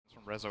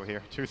Rezo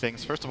here. Two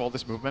things. First of all,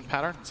 this movement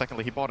pattern.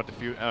 Secondly, he bought a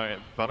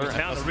butter. He's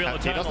found a real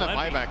he doesn't have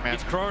buyback, man.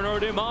 He's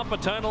chronoed him up.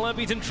 Eternal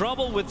Empy's in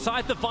trouble with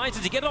Scythe Defiance.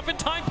 Does he get it off in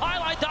time?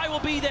 Pylite Die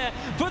will be there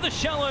for the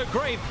shallow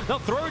grave. They'll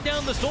throw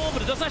down the storm,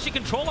 but it doesn't actually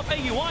control up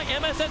AUI.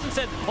 MSS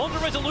instead on the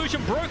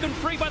resolution, broken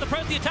free by the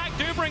press. The attack,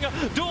 Doombringer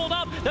dueled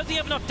up. Does he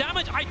have enough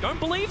damage? I don't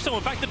believe so.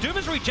 In fact, the Doom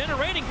is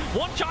regenerating.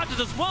 One charges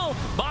as well,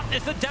 but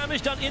it's the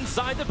damage done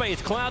inside the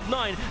base.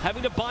 Cloud9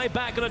 having to buy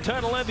back an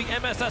Eternal Empy.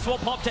 MSS will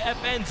pop to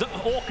FN's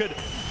Orchid.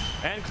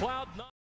 And Cloud9